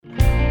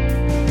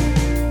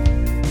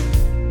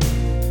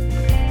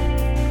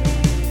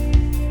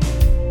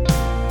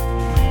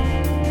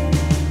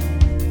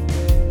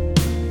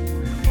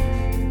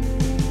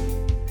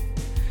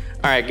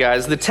All right,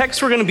 guys, the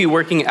text we're going to be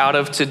working out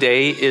of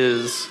today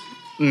is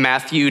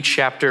Matthew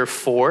chapter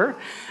 4.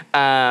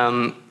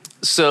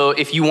 So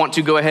if you want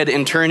to go ahead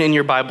and turn in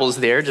your Bibles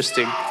there just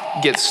to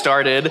get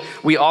started.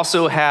 We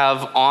also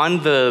have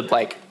on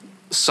the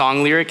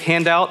song lyric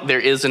handout,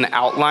 there is an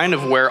outline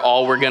of where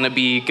all we're going to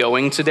be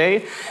going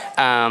today.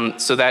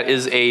 So that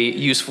is a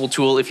useful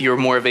tool if you're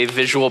more of a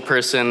visual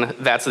person.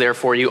 That's there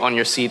for you on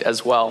your seat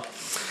as well.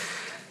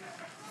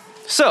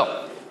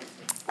 So,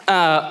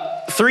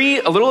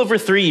 a little over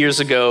 3 years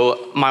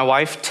ago, my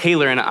wife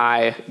Taylor and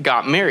I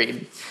got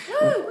married.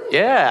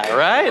 Yeah,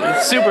 right?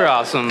 It's super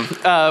awesome.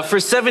 For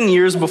 7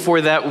 years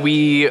before that,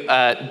 we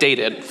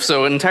dated.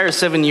 So an entire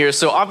 7 years.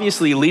 So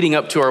obviously, leading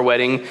up to our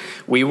wedding,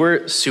 we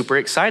were super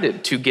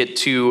excited to get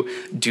to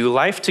do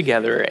life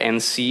together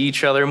and see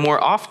each other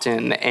more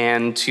often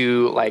and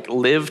to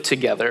live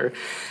together.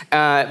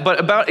 But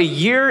about a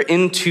year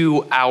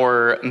into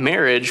our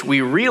marriage,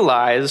 we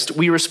realized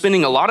we were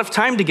spending a lot of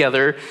time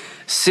together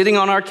sitting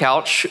on our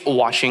couch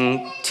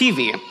watching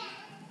TV.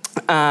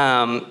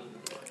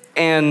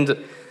 And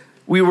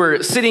we were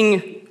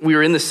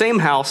in the same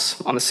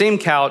house, on the same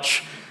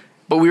couch,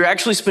 but we were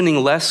actually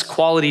spending less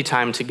quality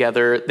time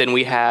together than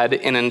we had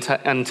in an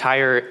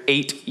entire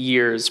 8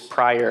 years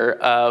prior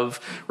of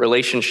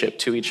relationship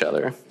to each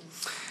other.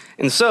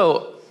 And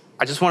so,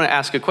 I just want to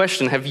ask a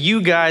question. Have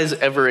you guys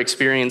ever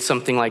experienced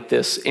something like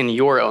this in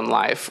your own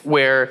life,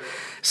 where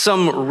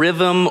some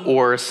rhythm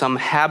or some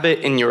habit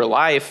in your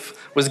life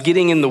was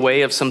getting in the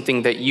way of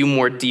something that you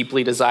more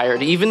deeply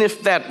desired, even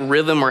if that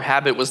rhythm or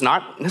habit was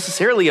not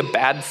necessarily a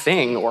bad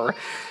thing or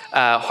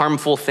a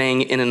harmful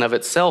thing in and of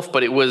itself,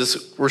 but it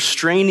was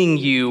restraining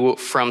you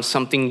from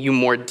something you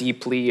more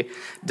deeply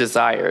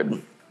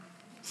desired?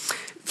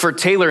 For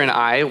Taylor and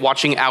I,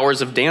 watching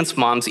hours of Dance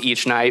Moms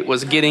each night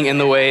was getting in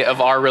the way of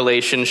our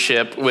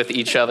relationship with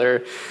each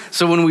other.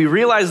 So when we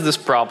realized this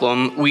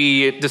problem,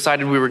 we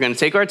decided we were going to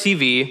take our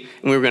TV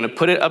and we were going to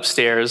put it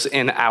upstairs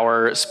in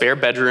our spare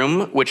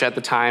bedroom, which at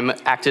the time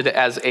acted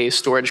as a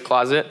storage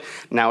closet.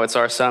 Now it's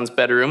our son's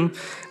bedroom.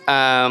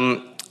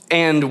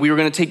 And we were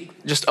going to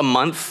take just a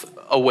month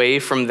away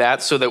from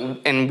that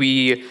and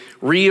we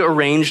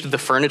rearranged the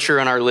furniture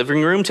in our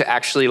living room to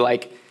actually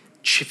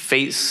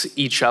face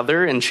each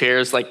other in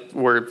chairs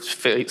we're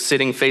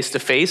sitting face to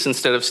face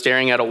instead of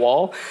staring at a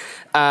wall.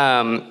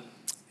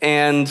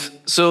 And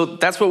so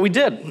that's what we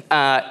did.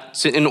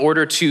 So in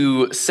order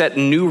to set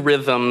new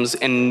rhythms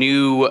and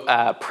new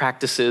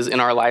practices in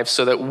our lives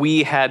so that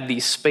we had the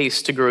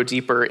space to grow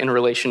deeper in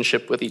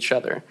relationship with each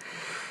other.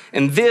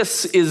 And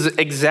this is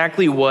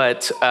exactly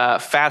what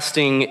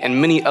fasting and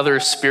many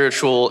other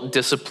spiritual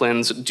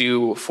disciplines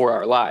do for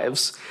our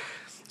lives.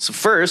 So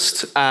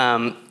first,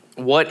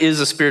 what is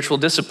a spiritual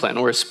discipline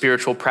or a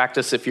spiritual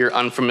practice if you're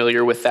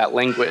unfamiliar with that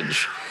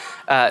language?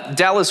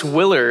 Dallas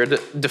Willard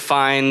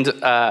defined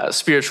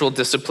spiritual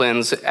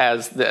disciplines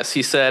as this.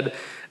 He said,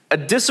 "A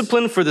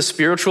discipline for the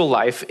spiritual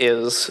life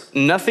is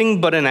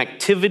nothing but an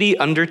activity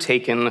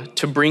undertaken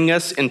to bring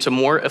us into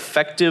more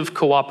effective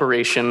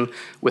cooperation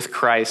with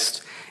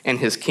Christ and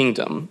his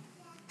kingdom."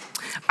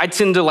 I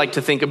tend to like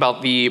to think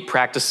about the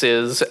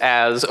practices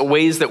as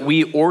ways that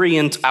we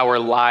orient our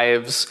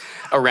lives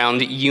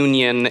around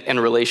union and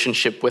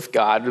relationship with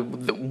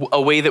God, a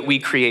way that we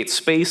create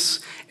space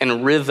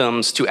and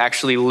rhythms to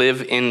actually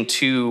live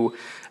into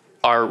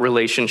our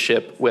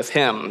relationship with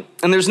him.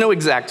 And there's no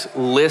exact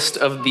list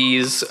of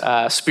these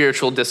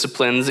spiritual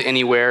disciplines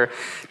anywhere.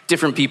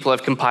 Different people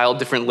have compiled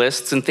different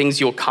lists, and things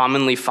you'll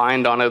commonly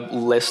find on a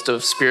list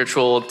of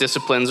spiritual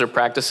disciplines or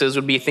practices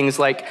would be things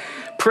like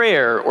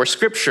prayer or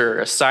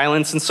scripture,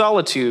 silence and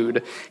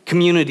solitude,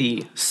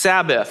 community,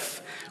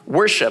 Sabbath,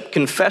 worship,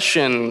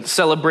 confession,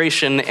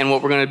 celebration, and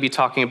what we're going to be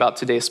talking about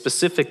today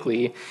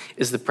specifically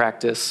is the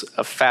practice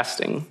of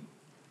fasting.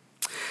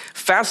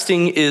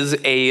 Fasting is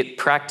a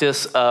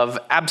practice of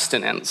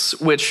abstinence,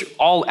 which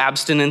all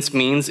abstinence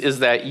means is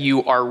that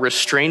you are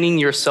restraining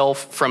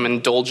yourself from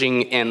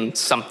indulging in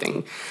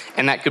something.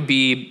 And that could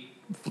be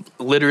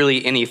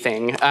literally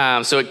anything.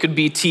 So it could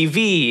be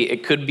TV,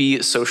 it could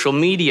be social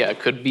media, it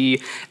could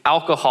be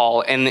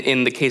alcohol. And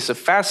in the case of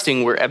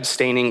fasting, we're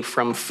abstaining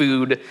from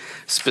food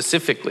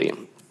specifically.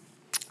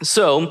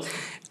 So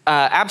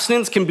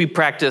abstinence can be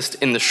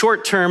practiced in the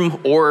short term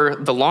or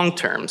the long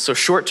term. So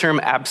short-term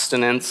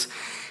abstinence,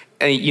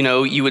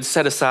 you would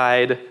set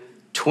aside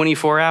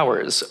 24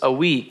 hours, a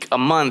week, a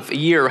month, a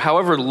year,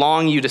 however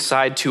long you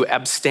decide to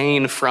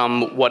abstain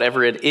from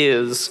whatever it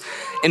is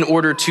in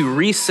order to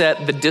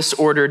reset the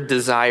disordered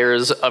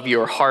desires of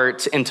your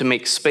heart and to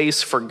make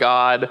space for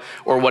God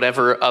or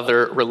whatever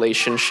other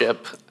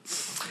relationship.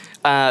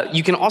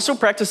 You can also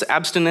practice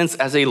abstinence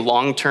as a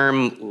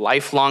long-term,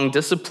 lifelong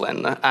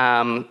discipline,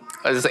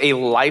 as a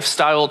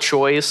lifestyle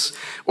choice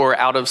or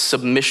out of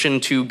submission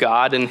to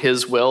God and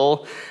his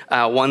will.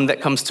 One that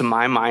comes to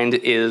my mind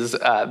is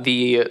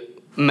the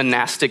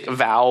monastic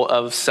vow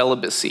of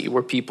celibacy,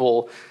 where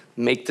people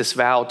make this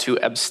vow to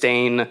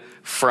abstain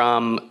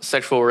from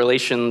sexual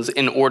relations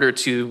in order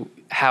to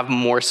have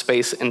more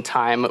space and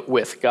time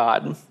with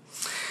God.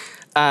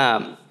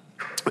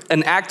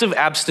 An act of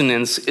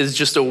abstinence is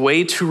just a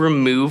way to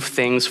remove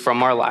things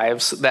from our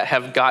lives that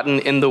have gotten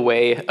in the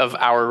way of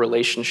our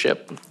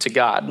relationship to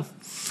God.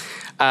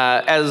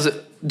 As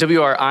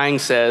W.R. Ing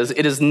says,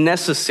 it is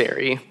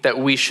necessary that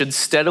we should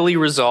steadily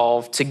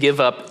resolve to give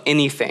up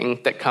anything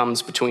that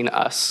comes between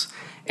us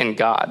and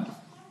God.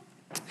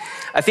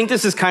 I think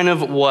this is kind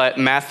of what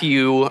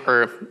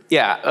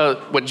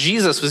what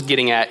Jesus was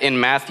getting at in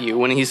Matthew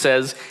when he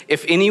says,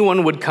 if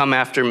anyone would come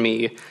after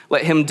me,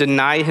 let him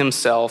deny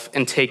himself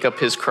and take up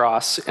his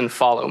cross and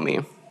follow me.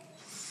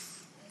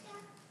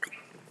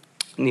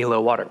 Need a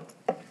little water.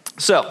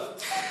 So,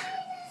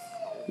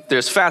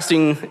 there's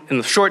fasting in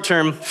the short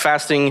term.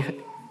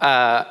 Fasting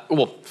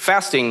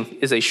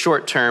is a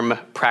short-term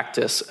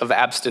practice of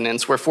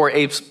abstinence where for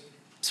a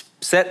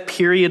set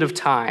period of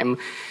time,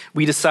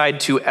 we decide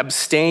to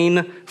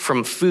abstain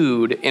from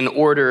food in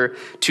order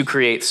to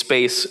create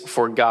space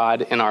for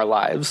God in our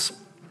lives.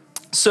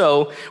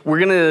 So we're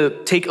going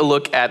to take a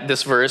look at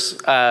these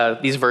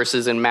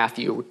verses in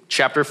Matthew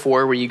chapter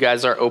 4, where you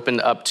guys are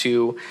opened up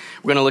to.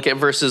 We're going to look at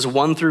verses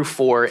 1 through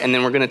 4, and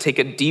then we're going to take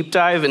a deep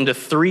dive into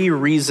 3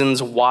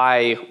 reasons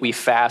why we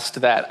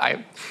fast that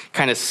I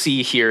kind of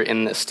see here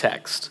in this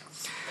text.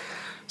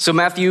 So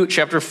Matthew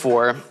chapter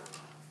 4.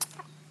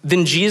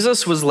 Then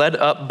Jesus was led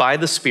up by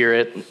the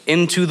Spirit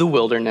into the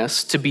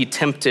wilderness to be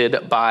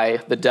tempted by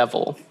the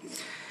devil.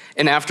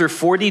 And after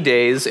 40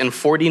 days and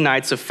 40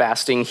 nights of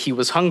fasting, he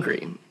was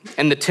hungry.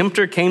 And the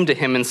tempter came to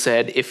him and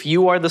said, if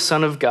you are the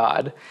Son of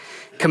God,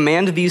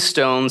 command these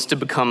stones to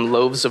become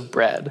loaves of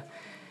bread.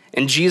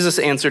 And Jesus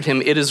answered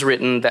him, it is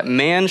written that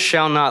man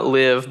shall not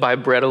live by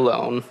bread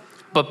alone,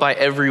 but by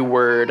every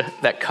word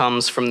that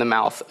comes from the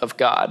mouth of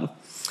God.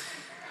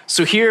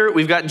 So here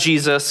we've got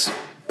Jesus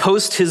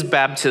post his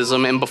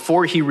baptism, and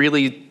before he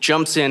really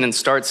jumps in and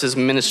starts his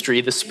ministry,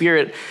 the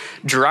Spirit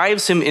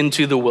drives him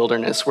into the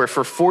wilderness, where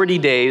for 40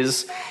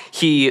 days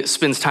he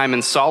spends time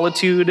in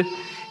solitude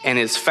and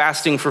is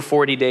fasting for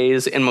 40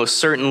 days, and most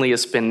certainly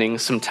is spending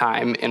some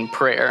time in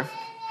prayer.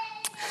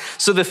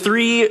 So the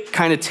 3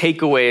 kind of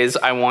takeaways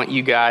I want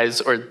you guys,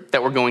 or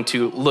that we're going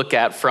to look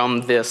at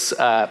from this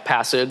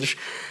passage,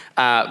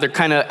 they're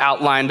kind of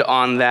outlined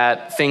on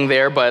that thing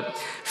there, but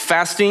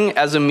fasting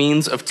as a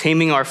means of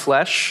taming our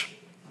flesh,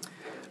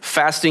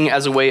 fasting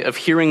as a way of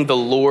hearing the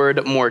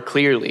Lord more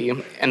clearly,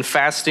 and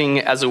fasting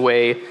as a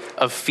way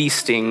of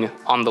feasting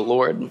on the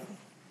Lord.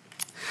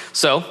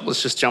 So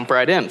let's just jump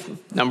right in.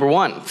 Number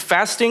 1,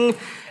 fasting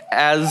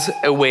as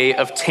a way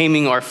of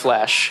taming our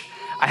flesh.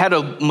 I had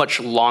a much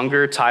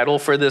longer title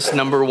for this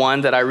number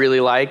 1 that I really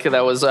like.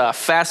 That was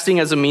fasting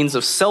as a means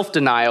of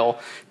self-denial,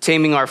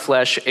 taming our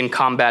flesh, and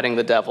combating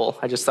the devil.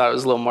 I just thought it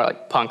was a little more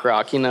like punk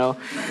rock, you know?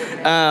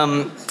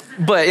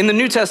 But in the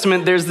New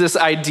Testament, there's this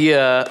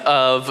idea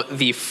of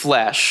the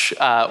flesh,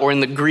 or in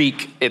the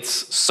Greek,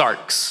 it's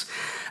sarx.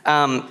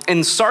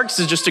 And sarx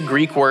is just a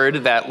Greek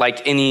word that,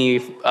 like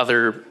any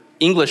other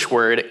English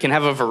word, can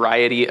have a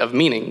variety of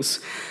meanings.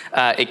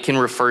 It can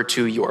refer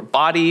to your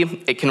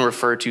body, it can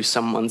refer to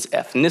someone's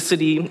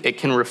ethnicity, it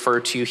can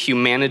refer to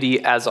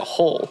humanity as a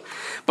whole.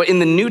 But in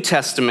the New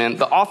Testament,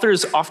 the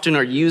authors often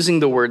are using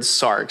the word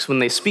sarx. When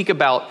they speak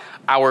about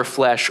our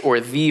flesh or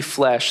the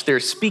flesh, they're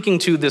speaking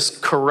to this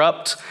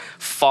corrupt,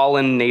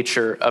 fallen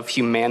nature of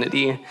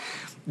humanity.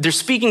 They're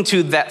speaking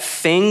to that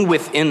thing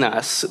within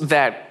us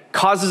that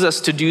causes us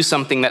to do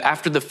something that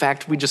after the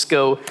fact we just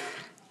go,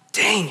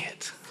 dang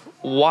it,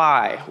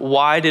 why?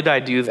 Why did I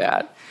do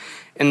that?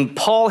 And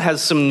Paul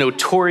has some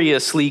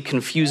notoriously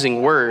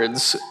confusing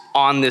words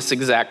on this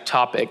exact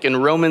topic. In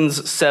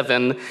Romans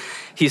 7,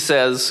 he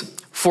says,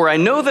 For I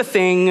know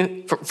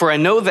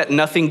that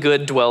nothing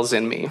good dwells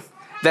in me,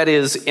 that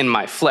is, in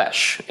my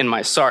flesh, in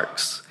my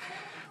sarx.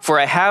 For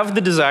I have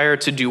the desire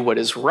to do what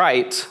is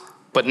right,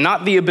 but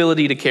not the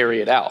ability to carry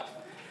it out.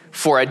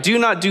 For I do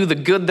not do the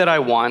good that I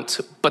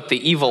want, but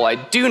the evil I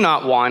do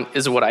not want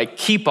is what I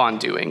keep on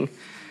doing.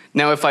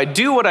 Now, if I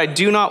do what I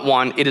do not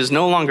want, it is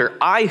no longer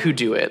I who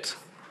do it,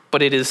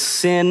 but it is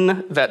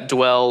sin that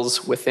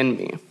dwells within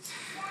me.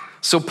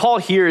 So Paul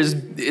here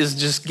is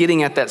just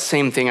getting at that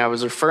same thing I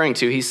was referring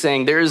to. He's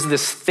saying there is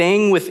this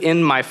thing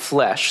within my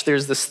flesh.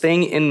 There's this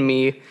thing in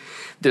me.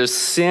 There's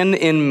sin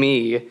in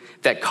me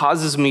that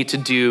causes me to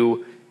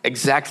do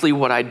exactly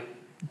what I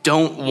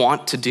don't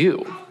want to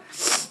do.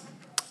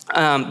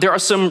 There are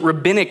some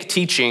rabbinic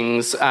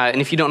teachings, and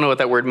if you don't know what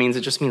that word means,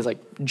 it just means like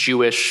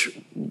Jewish,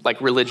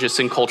 like religious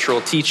and cultural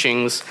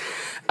teachings,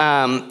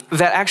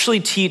 that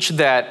actually teach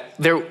that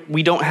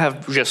we don't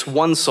have just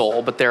one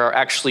soul, but there are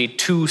actually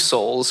 2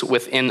 souls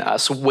within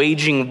us,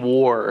 waging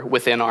war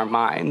within our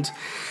mind.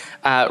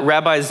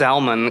 Rabbi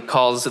Zalman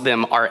calls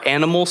them our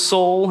animal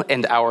soul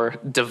and our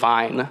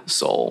divine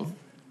soul.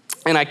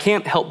 And I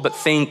can't help but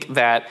think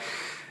that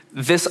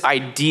this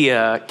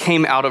idea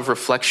came out of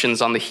reflections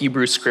on the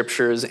Hebrew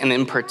scriptures, and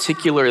in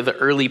particular, the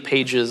early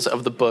pages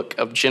of the book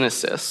of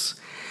Genesis.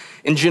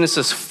 In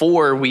Genesis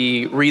 4,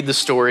 we read the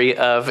story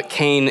of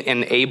Cain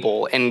and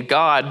Abel, and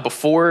God,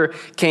 before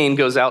Cain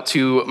goes out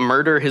to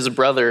murder his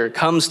brother,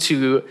 comes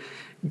to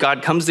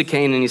God comes to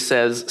Cain and he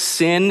says,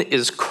 sin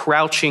is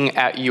crouching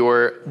at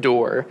your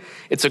door.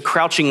 It's a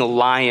crouching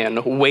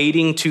lion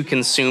waiting to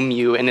consume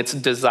you, and its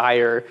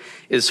desire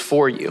is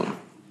for you.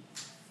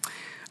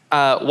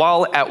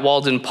 While at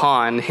Walden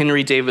Pond,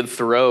 Henry David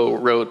Thoreau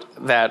wrote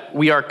that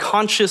we are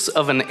conscious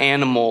of an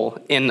animal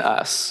in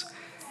us.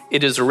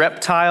 It is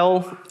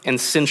reptile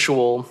and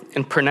sensual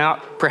and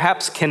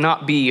perhaps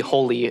cannot be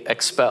wholly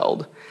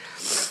expelled.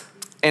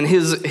 And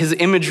his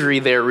imagery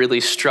there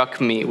really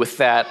struck me with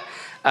that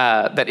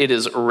it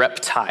is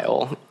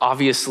reptile.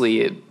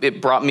 Obviously,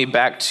 it brought me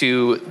back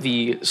to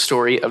the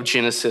story of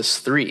Genesis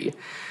 3,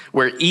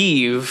 where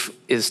Eve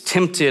is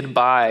tempted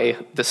by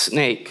the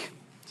snake.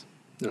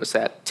 Notice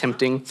that,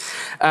 tempting.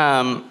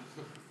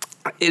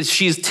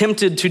 She's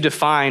tempted to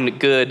define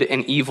good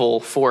and evil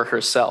for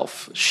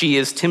herself. She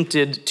is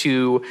tempted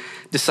to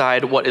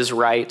decide what is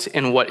right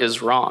and what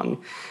is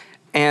wrong.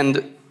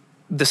 And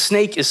the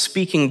snake is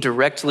speaking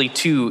directly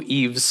to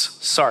Eve's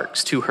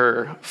sarx, to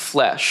her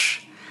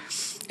flesh.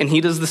 And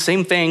he does the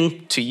same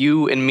thing to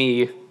you and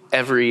me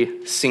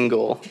every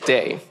single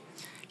day.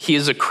 He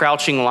is a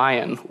crouching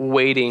lion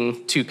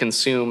waiting to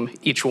consume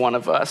each one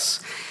of us.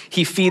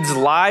 He feeds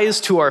lies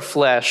to our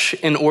flesh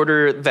in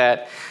order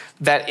that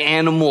that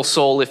animal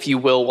soul, if you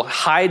will,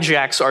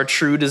 hijacks our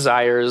true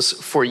desires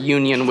for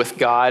union with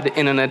God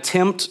in an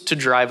attempt to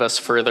drive us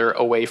further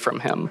away from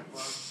him.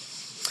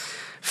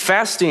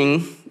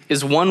 Fasting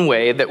is one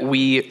way that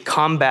we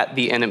combat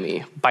the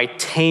enemy, by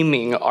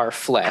taming our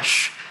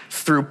flesh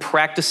through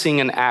practicing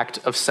an act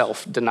of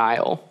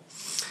self-denial.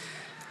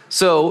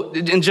 So,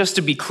 and just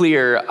to be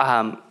clear,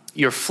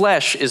 your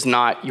flesh is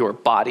not your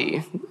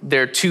body.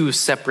 They're two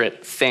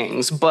separate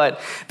things, but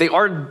they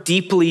are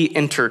deeply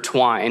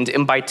intertwined.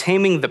 And by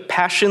taming the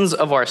passions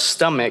of our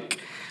stomach,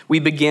 we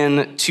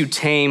begin to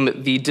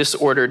tame the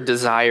disordered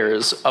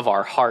desires of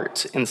our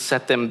heart and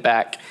set them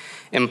back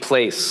in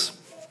place.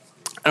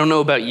 I don't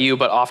know about you,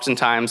 but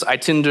oftentimes I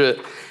tend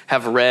to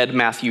have read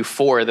Matthew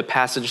 4, the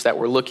passage that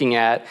we're looking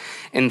at,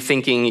 and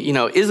thinking,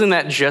 isn't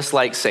that just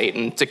like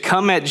Satan? To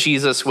come at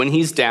Jesus when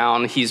he's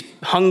down, he's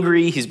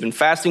hungry, he's been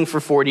fasting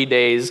for 40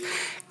 days,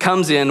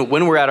 comes in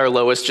when we're at our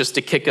lowest just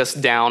to kick us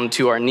down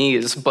to our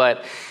knees.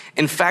 But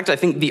in fact, I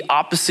think the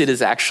opposite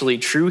is actually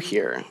true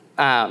here.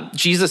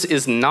 Jesus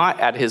is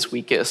not at his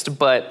weakest,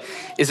 but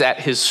is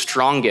at his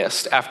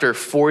strongest after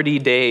 40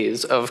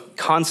 days of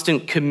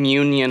constant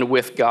communion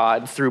with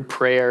God through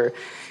prayer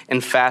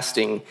and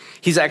fasting.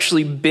 He's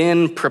actually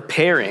been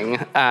preparing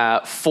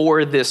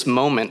for this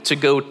moment to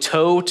go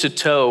toe to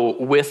toe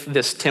with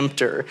this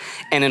tempter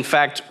and in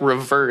fact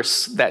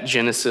reverse that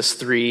Genesis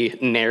 3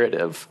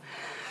 narrative.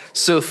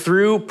 So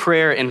through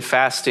prayer and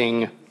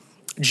fasting,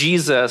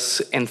 Jesus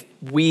and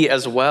we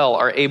as well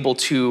are able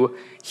to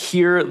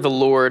hear the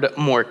Lord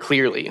more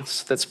clearly.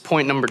 So that's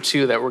point number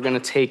 2 that we're going to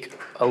take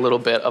a little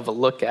bit of a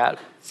look at.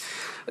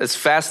 It's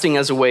fasting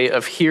as a way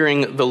of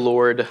hearing the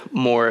Lord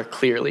more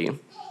clearly.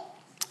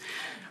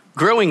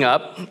 Growing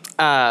up,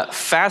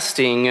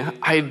 fasting,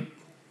 I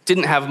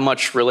didn't have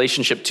much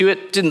relationship to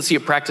it, didn't see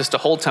it practiced a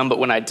whole ton, but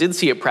when I did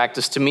see it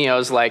practiced, to me, I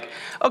was like,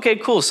 okay,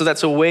 cool. So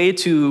that's a way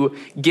to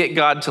get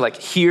God to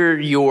hear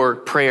your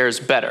prayers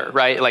better,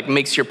 right?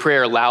 Makes your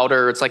prayer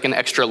louder. It's like an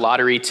extra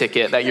lottery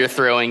ticket that you're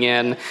throwing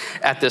in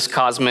at this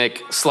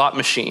cosmic slot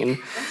machine.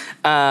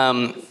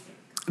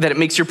 That it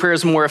makes your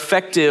prayers more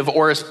effective,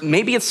 or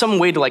maybe it's some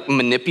way to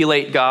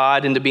manipulate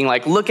God into being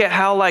look at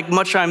how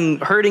much I'm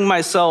hurting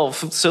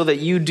myself so that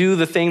you do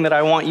the thing that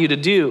I want you to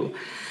do.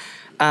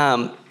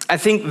 I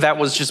think that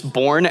was just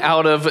born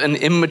out of an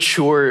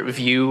immature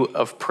view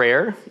of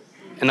prayer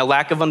and a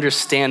lack of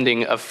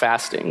understanding of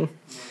fasting.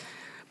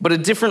 But a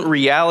different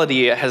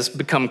reality has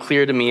become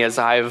clear to me as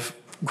I've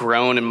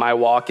grown in my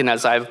walk and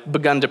as I've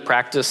begun to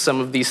practice some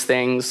of these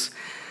things.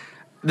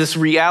 This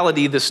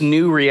reality, this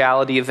new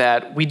reality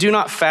that we do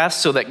not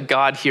fast so that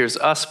God hears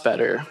us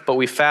better, but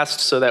we fast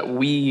so that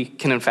we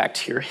can in fact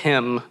hear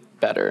him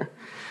better.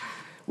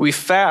 We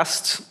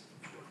fast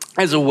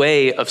as a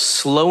way of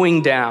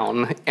slowing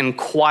down and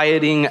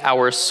quieting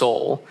our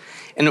soul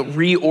and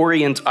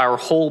reorient our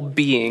whole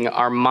being,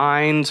 our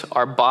mind,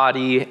 our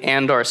body,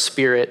 and our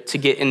spirit to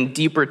get in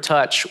deeper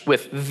touch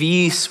with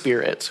the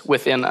Spirit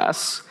within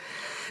us.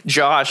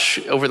 Josh,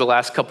 over the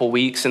last couple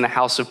weeks in the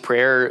House of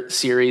Prayer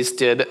series,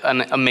 did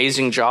an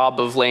amazing job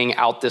of laying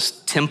out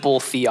this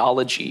temple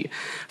theology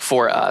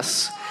for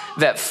us.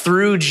 That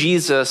through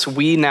Jesus,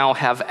 we now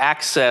have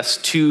access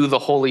to the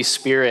Holy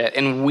Spirit,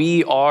 and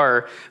we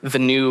are the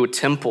new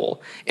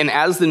temple. And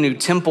as the new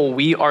temple,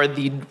 we are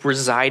the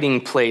residing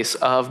place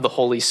of the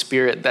Holy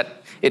Spirit,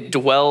 that it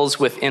dwells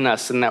within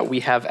us and that we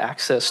have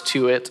access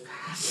to it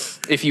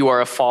if you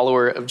are a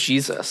follower of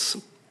Jesus.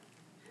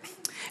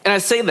 And I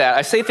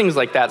say things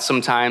like that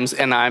sometimes,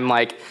 and I'm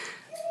like,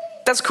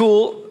 that's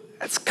cool.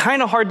 It's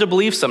kind of hard to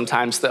believe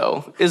sometimes,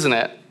 though, isn't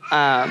it?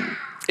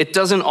 It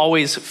doesn't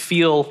always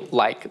feel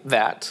like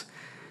that.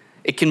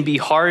 It can be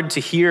hard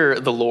to hear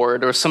the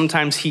Lord, or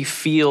sometimes he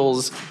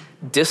feels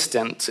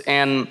distant.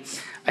 And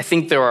I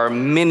think there are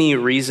many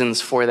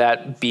reasons for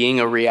that being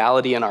a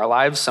reality in our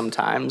lives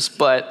sometimes.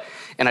 But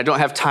And I don't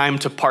have time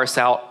to parse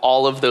out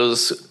all of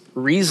those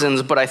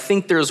reasons, but I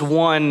think there's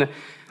one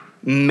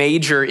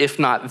major, if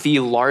not the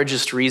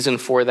largest reason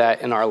for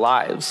that in our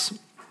lives.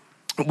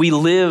 We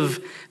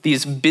live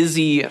these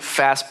busy,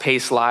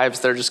 fast-paced lives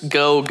that are just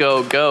go,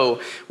 go,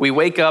 go. We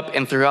wake up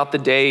and throughout the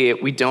day,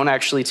 we don't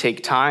actually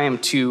take time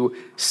to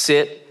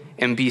sit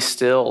and be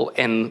still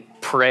and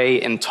pray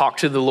and talk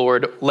to the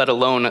Lord, let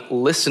alone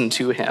listen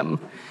to him.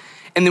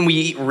 And then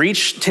we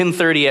reach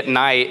 10:30 at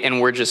night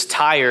and we're just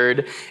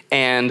tired.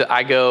 And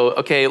I go,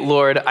 okay,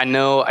 Lord, I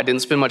know I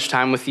didn't spend much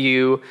time with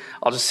you.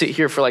 I'll just sit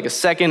here for like a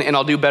second and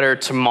I'll do better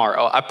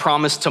tomorrow. I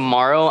promise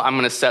tomorrow I'm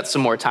going to set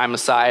some more time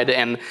aside.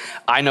 And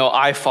I know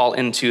I fall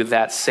into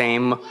that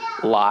same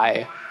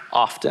lie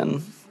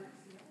often.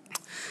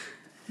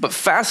 But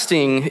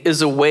fasting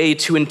is a way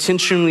to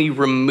intentionally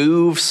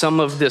remove some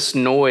of this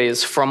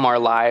noise from our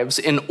lives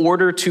in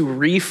order to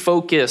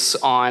refocus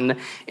on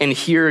and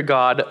hear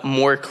God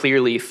more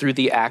clearly through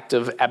the act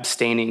of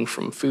abstaining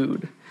from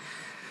food.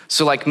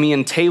 So like me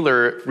and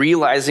Taylor,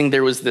 realizing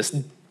there was this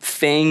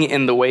thing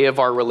in the way of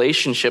our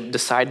relationship,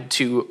 decided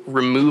to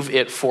remove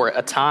it for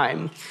a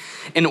time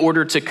in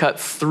order to cut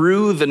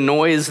through the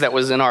noise that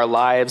was in our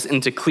lives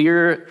and to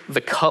clear the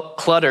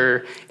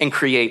clutter and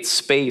create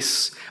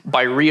space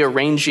by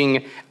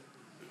rearranging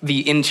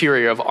the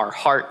interior of our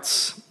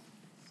hearts.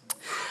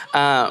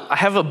 I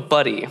have a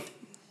buddy.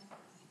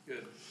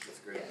 Good. That's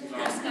great.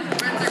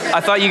 I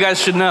thought you guys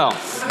should know.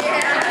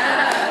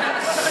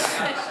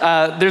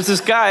 There's this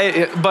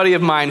guy, buddy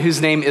of mine, whose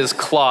name is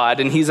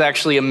Claude, and he's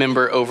actually a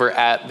member over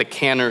at the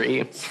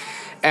Cannery.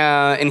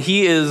 And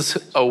he is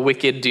a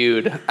wicked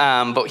dude,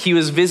 but he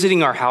was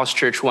visiting our house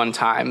church one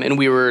time, and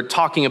we were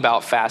talking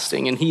about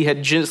fasting, and he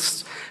had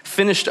just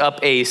finished up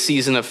a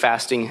season of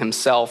fasting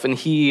himself, and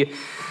he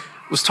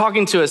was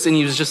talking to us, and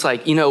he was just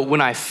like,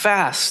 when I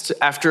fast,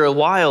 after a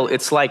while,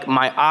 it's like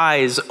my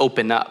eyes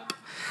open up.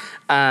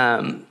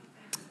 And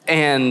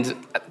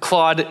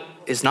Claude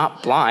is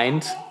not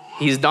blind.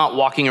 He's not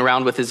walking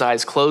around with his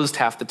eyes closed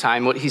half the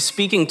time. What he's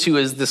speaking to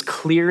is this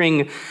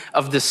clearing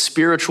of this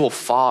spiritual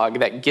fog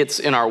that gets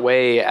in our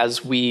way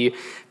as we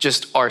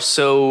just are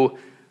so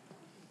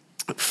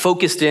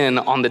focused in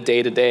on the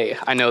day-to-day.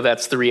 I know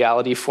that's the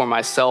reality for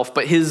myself,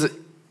 but his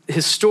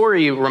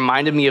story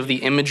reminded me of the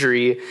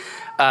imagery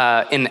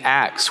in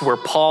Acts where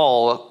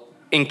Paul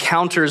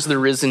encounters the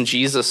risen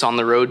Jesus on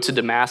the road to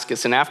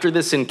Damascus. And after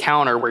this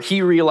encounter where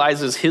he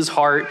realizes his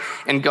heart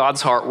and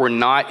God's heart were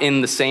not in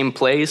the same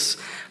place,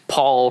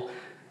 Paul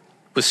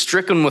was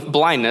stricken with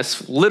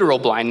blindness, literal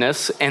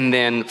blindness, and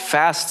then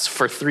fasts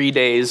for 3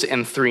 days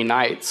and 3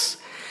 nights.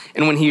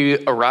 And when he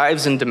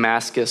arrives in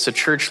Damascus, a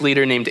church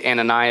leader named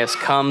Ananias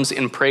comes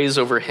and prays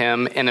over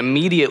him, and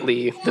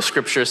immediately, the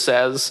scripture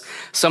says,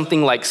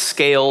 something like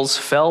scales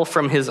fell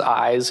from his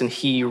eyes and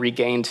he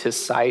regained his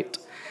sight.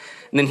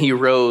 And then he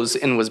rose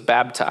and was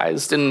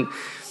baptized. And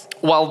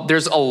while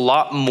there's a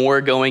lot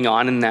more going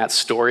on in that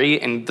story,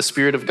 and the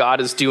Spirit of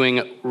God is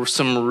doing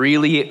some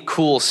really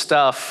cool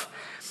stuff,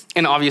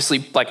 and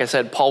obviously, like I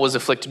said, Paul was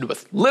afflicted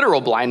with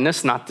literal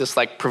blindness, not this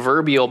like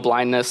proverbial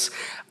blindness.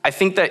 I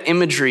think that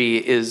imagery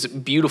is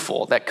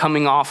beautiful, that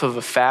coming off of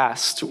a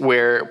fast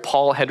where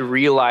Paul had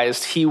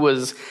realized he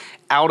was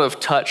out of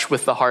touch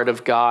with the heart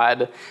of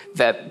God,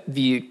 that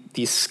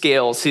these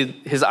scales,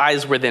 his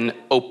eyes were then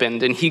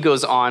opened, and he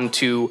goes on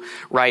to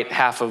write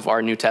half of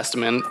our New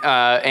Testament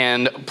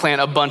and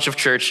plant a bunch of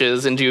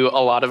churches and do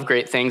a lot of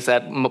great things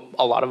that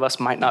a lot of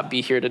us might not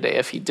be here today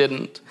if he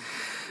didn't.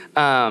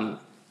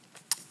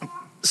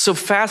 So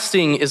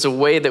fasting is a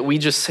way that we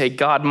just say,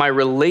 God, my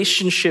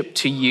relationship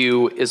to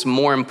you is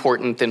more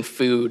important than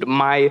food.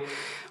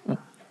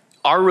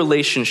 Our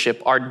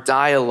relationship, our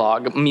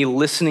dialogue, me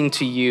listening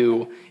to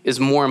you is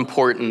more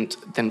important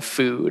than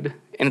food.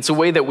 And it's a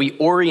way that we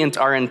orient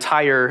our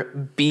entire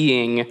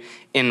being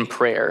in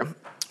prayer,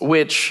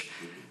 which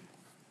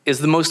is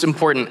the most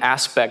important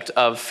aspect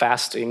of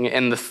fasting.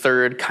 And the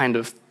third kind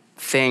of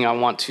thing I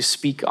want to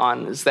speak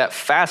on is that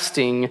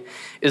fasting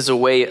is a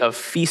way of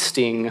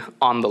feasting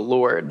on the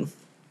Lord.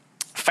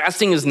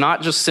 Fasting is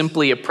not just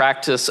simply a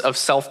practice of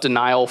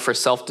self-denial for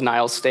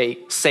self-denial's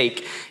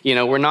sake.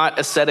 We're not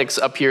ascetics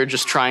up here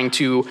just trying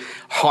to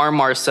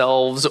harm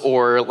ourselves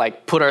or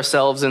like put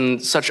ourselves in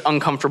such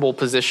uncomfortable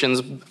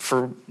positions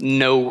for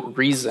no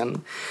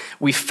reason.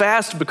 We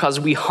fast because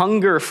we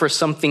hunger for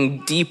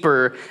something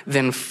deeper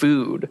than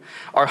food.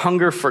 Our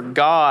hunger for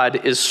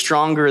God is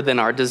stronger than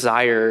our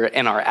desire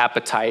and our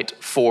appetite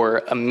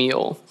for a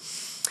meal.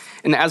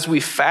 And as we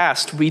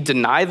fast, we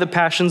deny the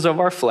passions of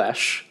our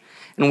flesh,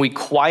 and we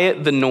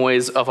quiet the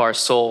noise of our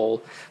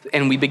soul,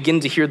 and we begin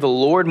to hear the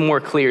Lord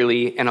more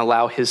clearly and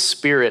allow his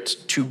Spirit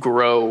to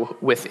grow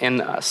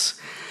within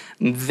us.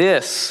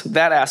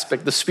 That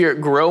aspect, the Spirit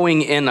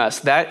growing in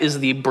us, that is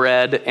the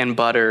bread and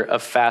butter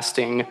of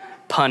fasting,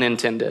 pun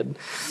intended.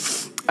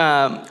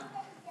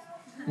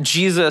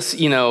 Jesus,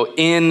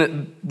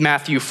 in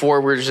Matthew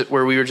 4,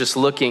 where we were just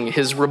looking,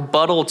 his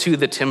rebuttal to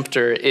the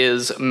tempter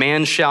is,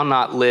 man shall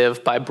not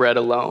live by bread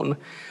alone,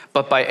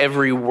 but by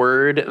every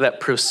word that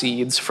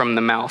proceeds from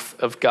the mouth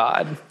of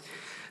God.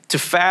 To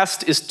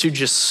fast is to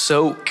just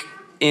soak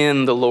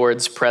in the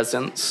Lord's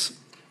presence.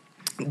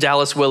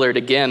 Dallas Willard,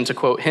 again, to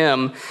quote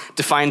him,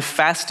 defined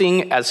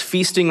fasting as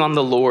feasting on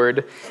the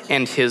Lord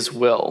and his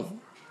will.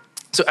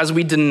 So as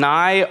we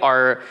deny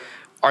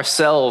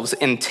ourselves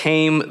and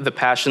tame the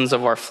passions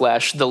of our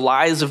flesh, the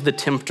lies of the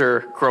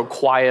tempter grow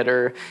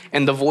quieter,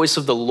 and the voice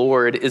of the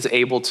Lord is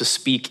able to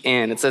speak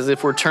in. It's as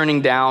if we're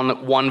turning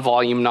down one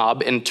volume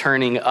knob and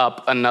turning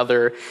up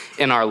another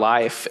in our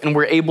life, and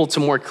we're able to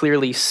more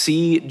clearly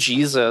see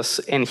Jesus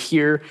and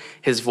hear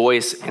his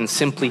voice and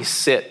simply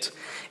sit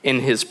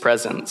in his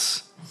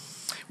presence.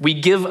 We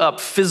give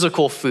up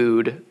physical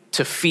food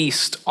to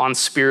feast on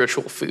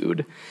spiritual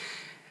food.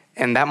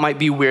 And that might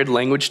be weird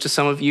language to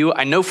some of you.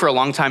 I know for a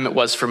long time it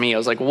was for me. I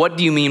was like, what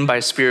do you mean by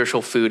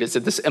spiritual food? Is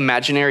it this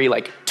imaginary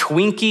like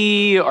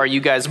Twinkie? Are you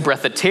guys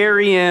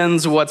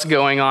breatharians? What's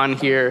going on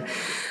here?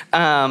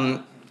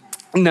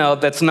 No,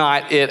 that's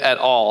not it at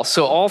all.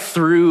 So all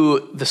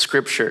through the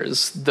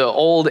scriptures, the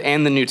Old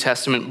and the New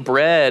Testament,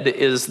 bread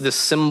is the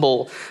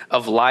symbol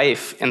of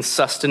life and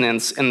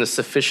sustenance and the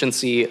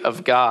sufficiency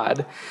of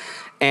God.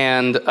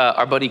 And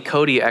our buddy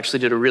Cody actually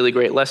did a really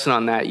great lesson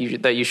on that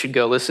that you should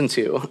go listen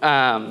to.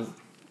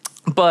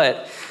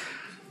 But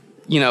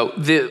you know,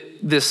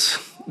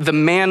 the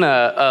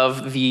manna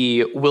of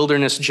the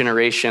wilderness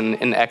generation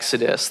in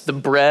Exodus, the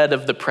bread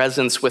of the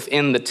presence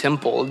within the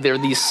temple, they're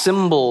these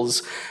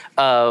symbols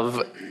of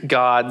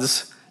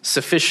God's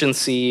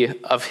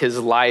sufficiency, of his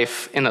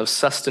life, and of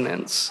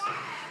sustenance.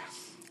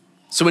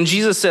 So when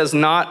Jesus says,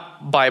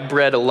 not by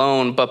bread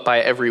alone, but by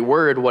every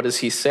word, what is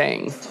he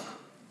saying?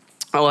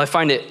 Well, I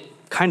find it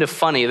kind of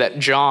funny that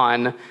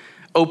John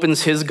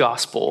opens his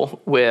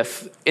gospel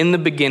with, in the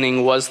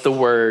beginning was the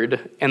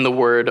Word, and the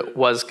Word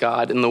was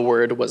God, and the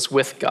Word was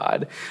with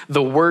God.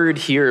 The Word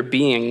here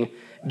being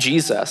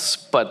Jesus.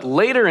 But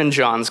later in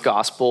John's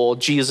gospel,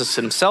 Jesus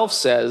himself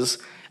says,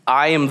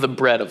 I am the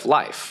bread of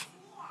life.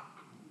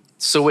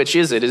 So which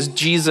is it? Is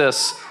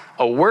Jesus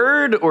a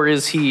word or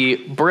is he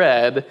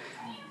bread?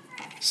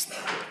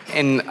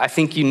 And I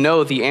think you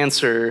know the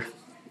answer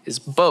is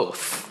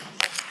both.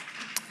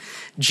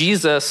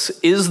 Jesus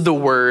is the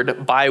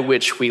word by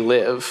which we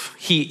live.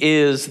 He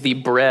is the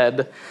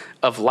bread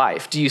of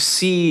life. Do you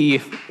see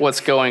what's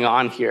going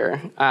on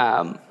here?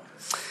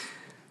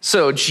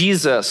 So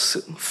Jesus,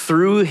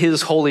 through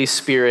his Holy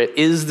Spirit,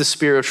 is the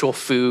spiritual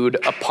food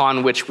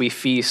upon which we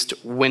feast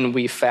when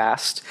we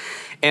fast.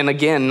 And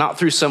again, not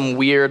through some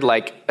weird,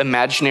 like,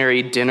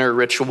 imaginary dinner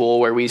ritual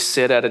where we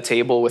sit at a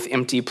table with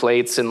empty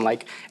plates and,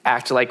 like,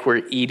 act like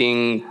we're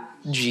eating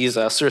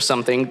Jesus or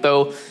something,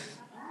 though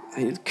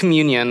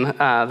communion,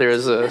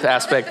 there's an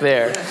aspect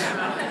there.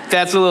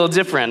 That's a little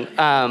different.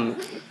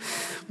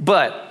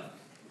 But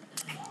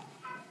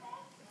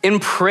in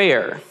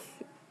prayer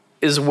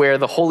is where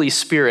the Holy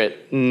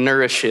Spirit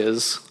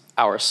nourishes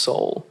our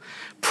soul.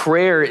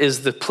 Prayer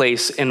is the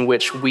place in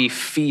which we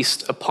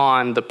feast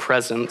upon the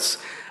presence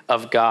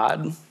of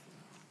God.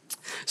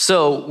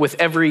 So with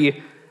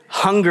every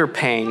hunger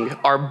pang,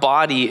 our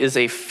body is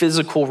a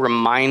physical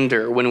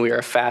reminder when we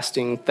are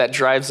fasting that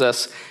drives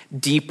us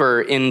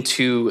deeper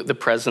into the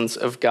presence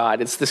of God.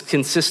 It's this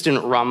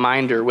consistent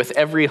reminder with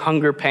every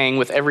hunger pang,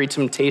 with every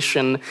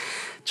temptation,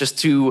 just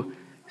to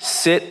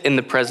sit in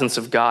the presence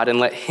of God and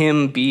let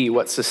him be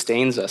what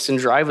sustains us and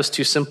drive us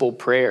to simple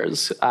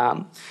prayers.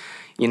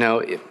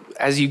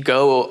 As you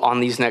go on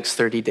these next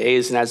 30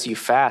 days and as you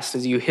fast,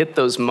 as you hit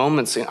those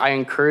moments, I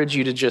encourage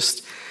you to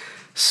just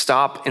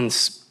stop and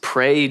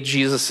pray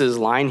Jesus's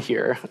line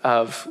here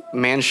of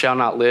man shall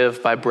not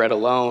live by bread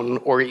alone,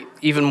 or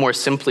even more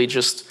simply,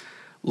 just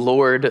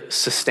Lord,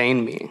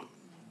 sustain me.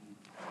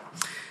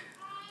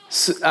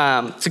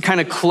 So, to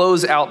kind of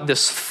close out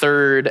this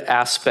third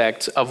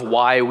aspect of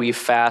why we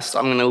fast,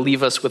 I'm going to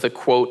leave us with a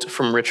quote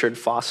from Richard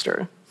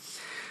Foster.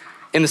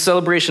 In the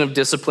Celebration of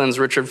Disciplines,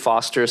 Richard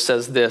Foster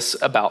says this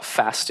about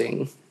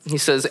fasting. He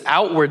says,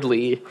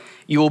 outwardly,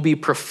 you will be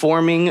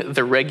performing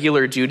the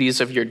regular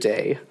duties of your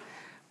day,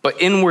 but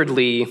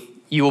inwardly,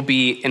 you will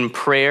be in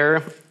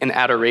prayer and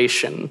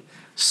adoration,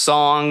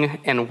 song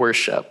and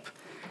worship,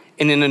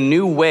 and in a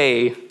new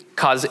way,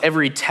 cause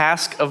every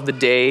task of the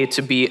day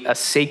to be a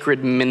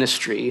sacred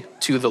ministry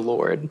to the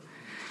Lord.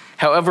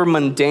 However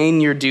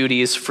mundane your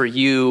duties, for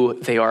you,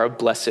 they are a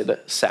blessed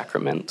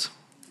sacrament.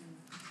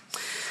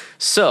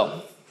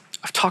 So,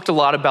 I've talked a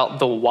lot about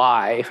the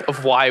why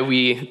of why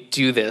we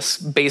do this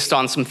based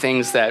on some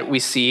things that we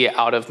see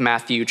out of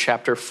Matthew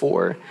chapter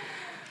 4.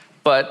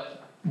 But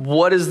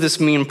what does this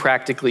mean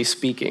practically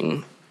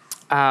speaking?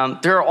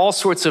 There are all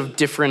sorts of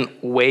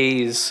different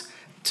ways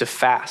to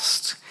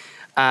fast.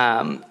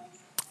 And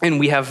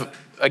we have,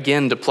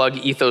 again, to plug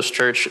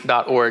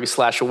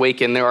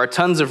ethoschurch.org/awaken, there are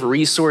tons of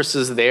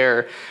resources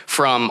there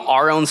from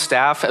our own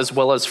staff as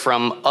well as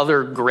from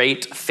other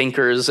great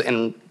thinkers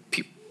and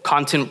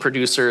content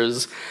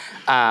producers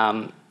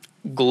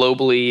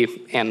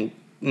globally and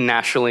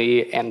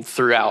nationally and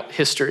throughout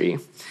history.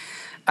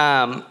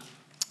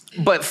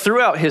 But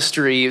throughout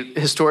history,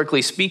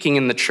 historically speaking,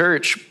 in the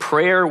church,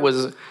 prayer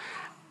was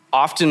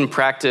often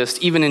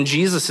practiced. Even in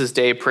Jesus'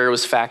 day, prayer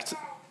was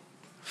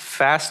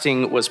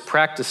fasting was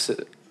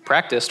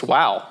practiced.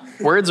 Wow,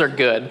 words are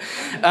good.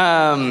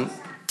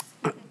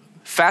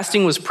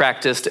 Fasting was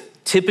practiced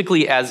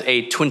typically as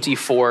a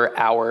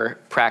 24-hour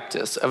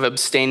practice of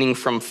abstaining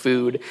from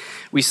food.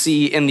 We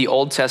see in the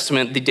Old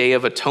Testament the Day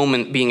of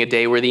Atonement being a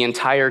day where the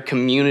entire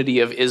community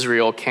of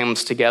Israel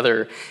comes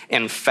together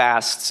and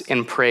fasts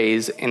and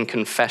prays and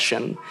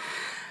confession.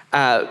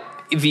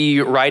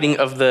 The writing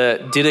of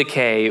the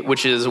Didache,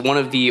 which is one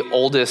of the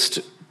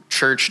oldest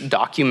church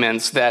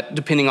documents that,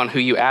 depending on who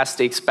you ask,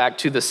 dates back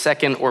to the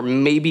 2nd or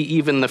maybe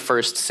even the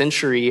 1st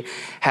century,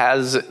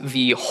 has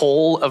the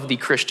whole of the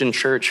Christian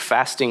church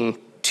fasting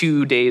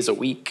 2 days a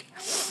week.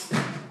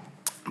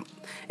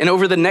 And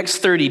over the next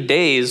 30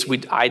 days,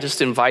 I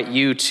just invite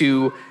you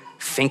to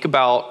think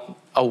about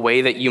a way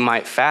that you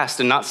might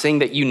fast, and not saying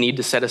that you need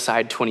to set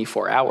aside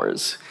 24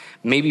 hours.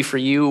 Maybe for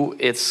you,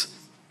 it's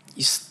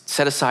you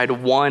set aside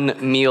one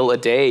meal a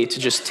day to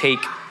just take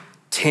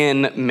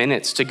 10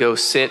 minutes to go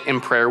sit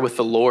in prayer with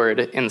the Lord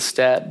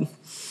instead.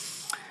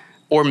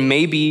 Or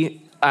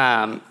maybe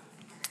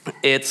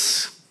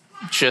it's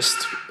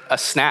just a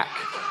snack.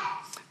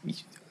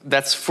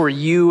 That's for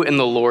you and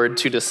the Lord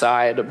to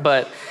decide.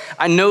 But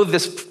I know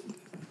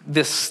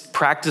this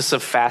practice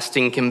of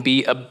fasting can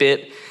be a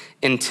bit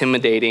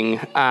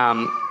intimidating.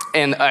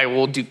 And I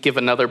will give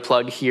another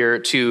plug here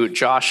to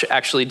Josh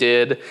actually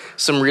did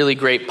some really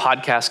great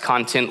podcast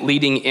content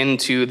leading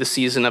into the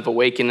season of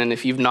Awaken. And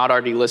if you've not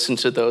already listened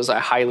to those, I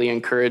highly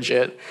encourage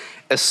it,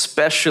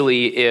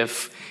 especially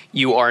if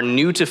you are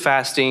new to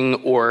fasting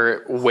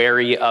or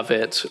wary of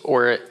it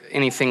or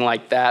anything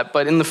like that.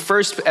 But in the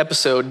first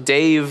episode,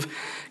 Dave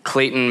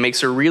Clayton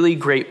makes a really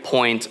great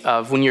point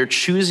of when you're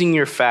choosing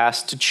your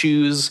fast to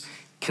choose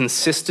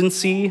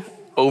consistency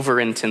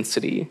over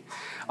intensity.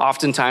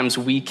 Oftentimes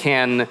we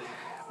can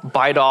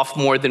bite off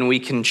more than we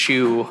can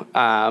chew.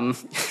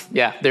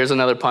 Yeah, there's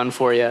another pun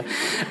for you.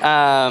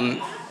 But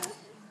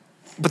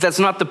that's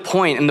not the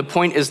point. And the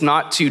point is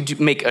not to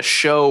make a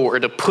show or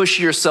to push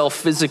yourself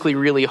physically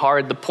really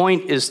hard. The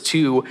point is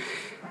to,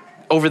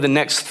 over the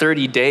next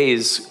 30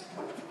 days,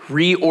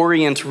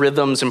 reorient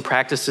rhythms and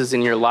practices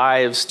in your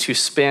lives to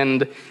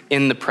spend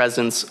in the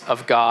presence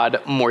of God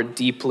more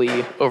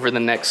deeply over the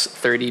next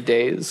 30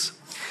 days.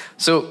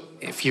 So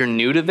if you're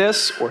new to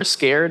this or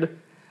scared,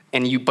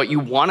 but you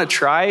want to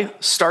try,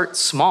 start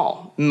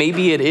small.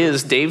 Maybe it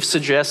is, Dave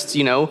suggests,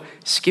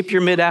 skip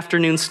your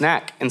mid-afternoon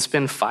snack and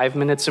spend 5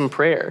 minutes in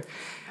prayer.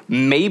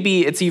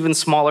 Maybe it's even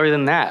smaller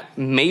than that.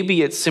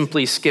 Maybe it's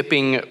simply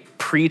skipping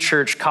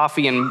pre-church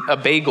coffee and a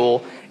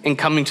bagel and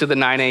coming to the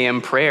 9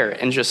 a.m. prayer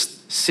and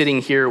just sitting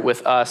here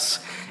with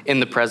us in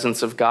the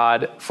presence of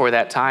God for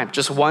that time.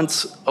 Just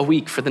once a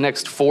week for the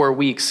next 4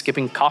 weeks,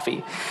 skipping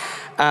coffee.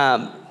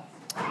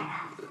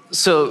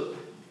 So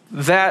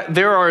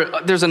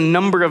there's a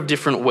number of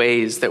different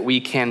ways that we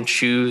can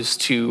choose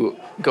to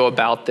go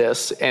about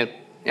this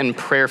and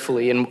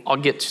prayerfully, and I'll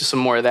get to some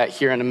more of that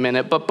here in a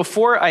minute. But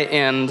before I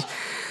end,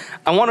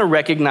 I want to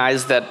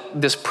recognize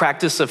that this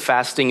practice of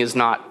fasting is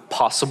not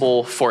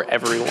possible for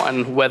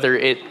everyone, whether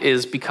it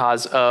is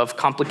because of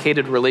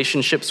complicated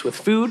relationships with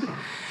food,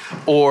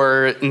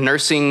 or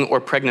nursing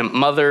or pregnant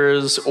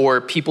mothers,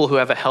 or people who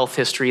have a health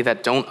history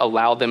that don't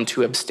allow them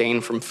to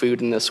abstain from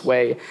food in this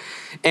way.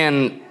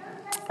 And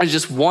I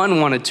just,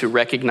 wanted to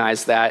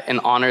recognize that and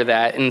honor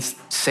that and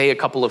say a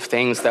couple of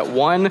things. That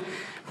one,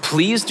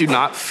 please do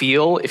not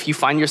feel, if you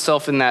find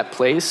yourself in that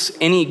place,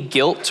 any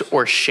guilt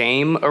or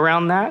shame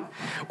around that,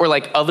 or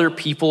like other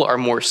people are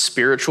more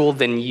spiritual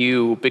than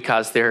you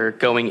because they're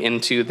going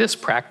into this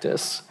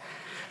practice.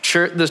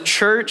 The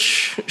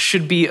church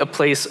should be a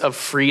place of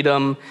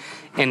freedom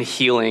and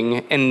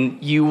healing,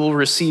 and you will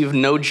receive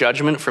no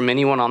judgment from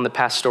anyone on the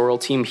pastoral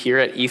team here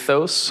at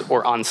Ethos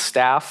or on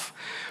staff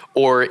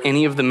or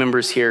any of the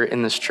members here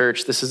in this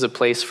church. This is a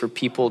place for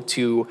people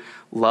to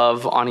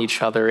love on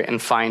each other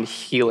and find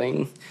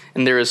healing.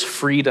 And there is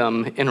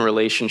freedom in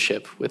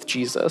relationship with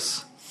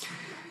Jesus.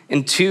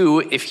 And two,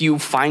 if you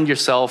find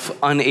yourself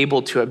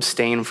unable to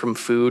abstain from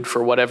food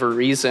for whatever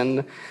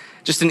reason,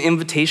 just an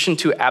invitation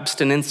to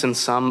abstinence in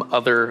some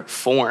other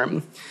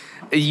form.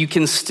 You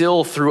can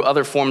still, through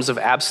other forms of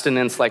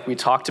abstinence, like we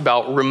talked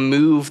about,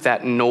 remove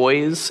that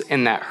noise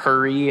and that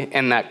hurry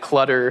and that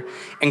clutter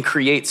and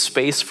create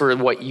space for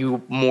what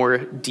you more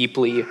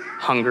deeply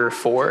hunger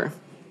for.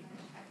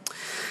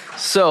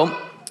 So,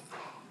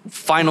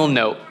 final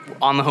note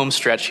on the home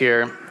stretch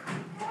here.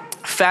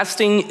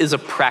 Fasting is a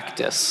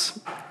practice.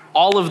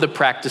 All of the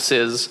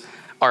practices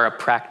are a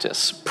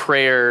practice.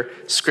 Prayer,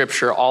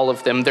 scripture, all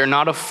of them. They're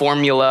not a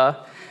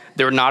formula.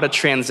 They're not a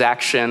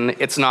transaction.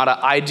 It's not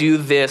I do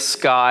this,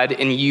 God,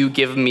 and you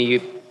give me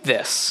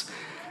this.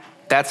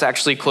 That's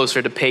actually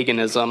closer to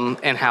paganism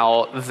and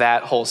how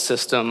that whole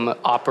system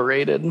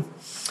operated.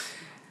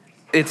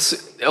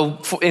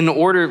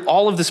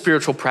 All of the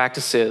spiritual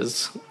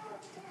practices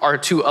are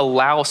to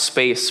allow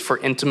space for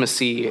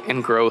intimacy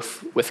and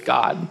growth with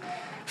God,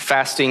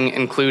 fasting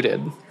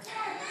included.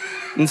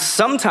 And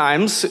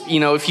sometimes,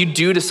 if you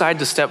do decide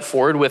to step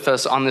forward with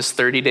us on this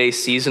 30-day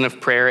season of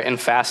prayer and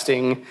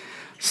fasting,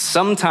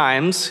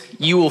 Sometimes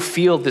you will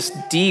feel this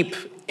deep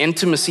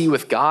intimacy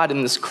with God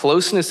and this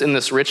closeness and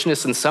this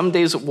richness, and some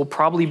days it will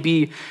probably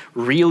be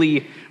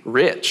really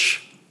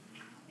rich.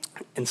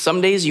 And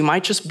some days you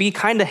might just be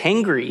kind of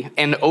hangry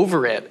and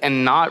over it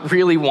and not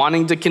really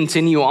wanting to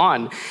continue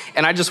on.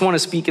 And I just want to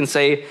speak and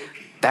say,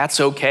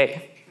 that's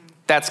okay.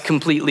 That's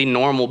completely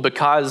normal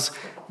because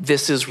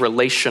this is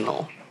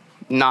relational,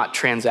 not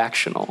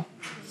transactional.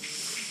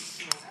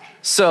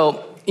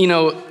 So,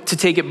 to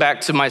take it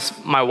back to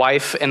my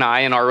wife and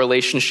I and our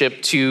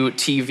relationship to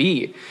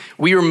TV,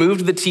 we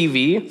removed the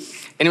TV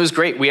and it was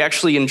great. We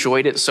actually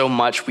enjoyed it so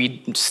much.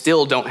 We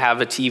still don't have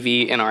a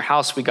TV in our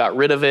house. We got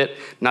rid of it.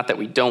 Not that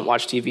we don't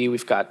watch TV.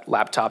 We've got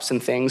laptops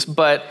and things,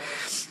 but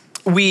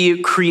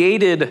we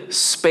created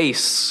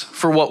space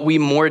for what we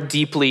more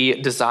deeply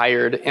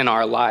desired in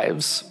our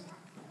lives.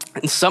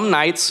 And some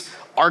nights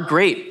are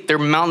great. They're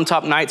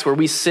mountaintop nights where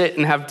we sit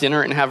and have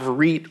dinner and have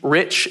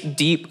rich,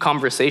 deep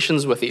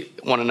conversations with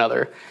one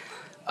another.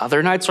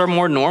 Other nights are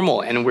more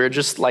normal and we're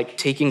just like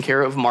taking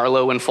care of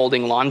Marlo and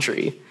folding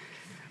laundry.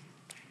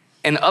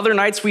 And other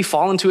nights we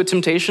fall into a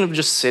temptation of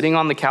just sitting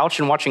on the couch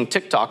and watching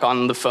TikTok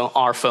on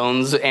our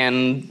phones,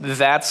 and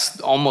that's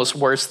almost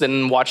worse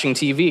than watching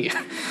TV.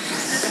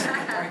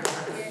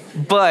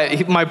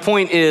 But my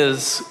point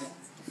is,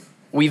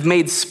 we've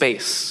made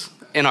space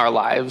in our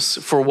lives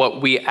for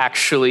what we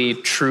actually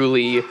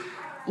truly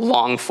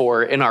long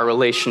for in our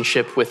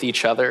relationship with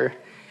each other.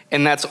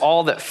 And that's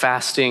all that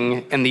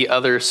fasting and the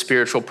other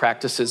spiritual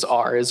practices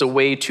are, is a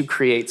way to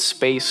create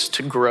space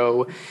to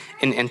grow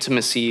in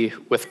intimacy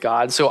with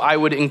God. So I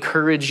would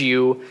encourage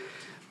you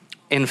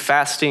in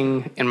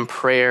fasting and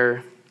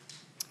prayer,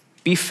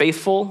 be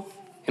faithful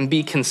and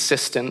be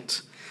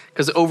consistent,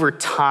 because over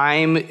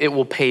time it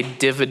will pay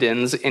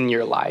dividends in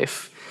your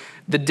life.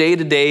 The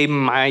day-to-day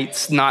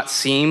might not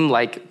seem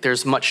like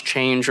there's much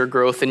change or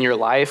growth in your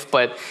life,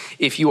 but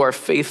if you are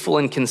faithful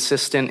and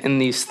consistent in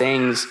these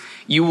things,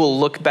 you will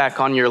look back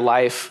on your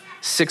life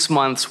 6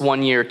 months,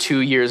 1 year, 2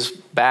 years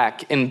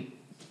back and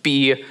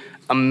be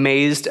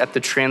amazed at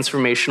the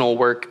transformational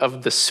work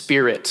of the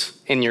Spirit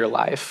in your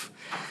life.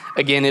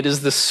 Again, it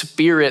is the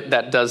Spirit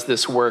that does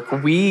this work.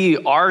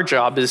 Our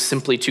job is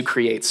simply to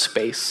create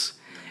space,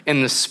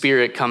 and the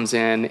Spirit comes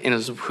in and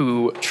is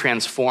who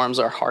transforms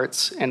our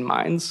hearts and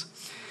minds.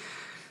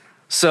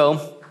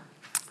 So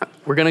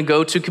we're going to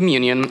go to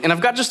communion, and I've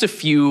got just a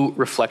few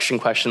reflection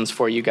questions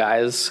for you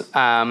guys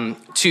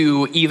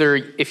to either,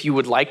 if you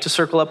would like to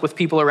circle up with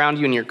people around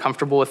you and you're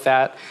comfortable with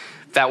that,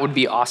 that would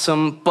be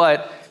awesome.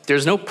 But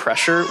there's no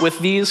pressure with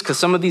these, because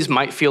some of these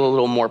might feel a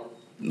little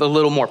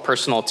more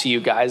personal to you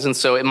guys, and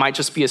so it might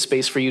just be a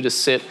space for you to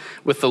sit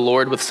with the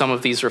Lord with some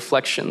of these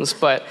reflections.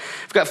 But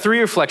I've got 3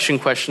 reflection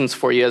questions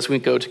for you as we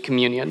go to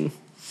communion.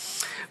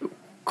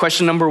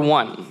 Question number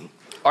 1.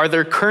 Are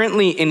there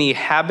currently any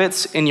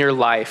habits in your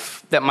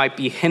life that might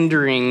be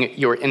hindering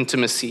your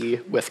intimacy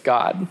with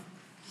God?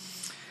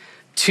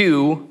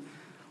 2,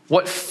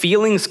 what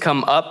feelings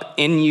come up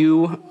in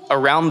you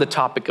around the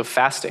topic of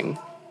fasting?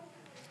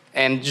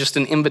 And just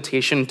an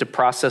invitation to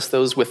process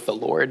those with the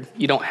Lord.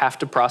 You don't have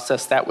to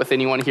process that with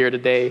anyone here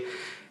today.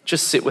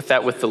 Just sit with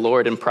that with the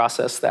Lord and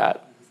process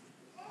that.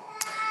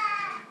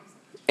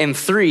 And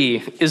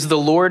 3, is the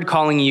Lord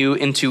calling you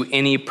into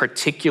any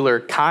particular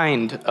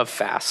kind of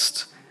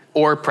fast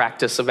or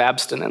practice of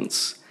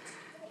abstinence?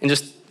 And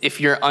just,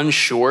 if you're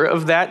unsure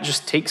of that,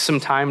 just take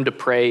some time to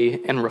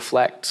pray and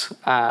reflect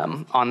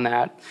on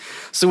that.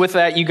 So with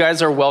that, you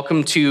guys are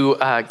welcome to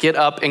get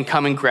up and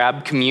come and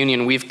grab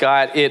communion. We've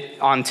got it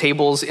on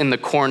tables in the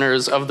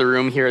corners of the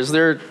room here. Is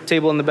there a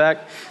table in the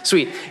back?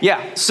 Sweet.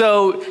 Yeah,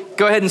 so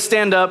go ahead and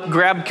stand up,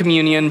 grab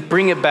communion,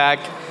 bring it back,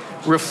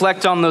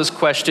 reflect on those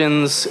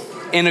questions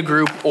in a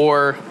group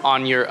or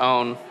on your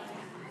own.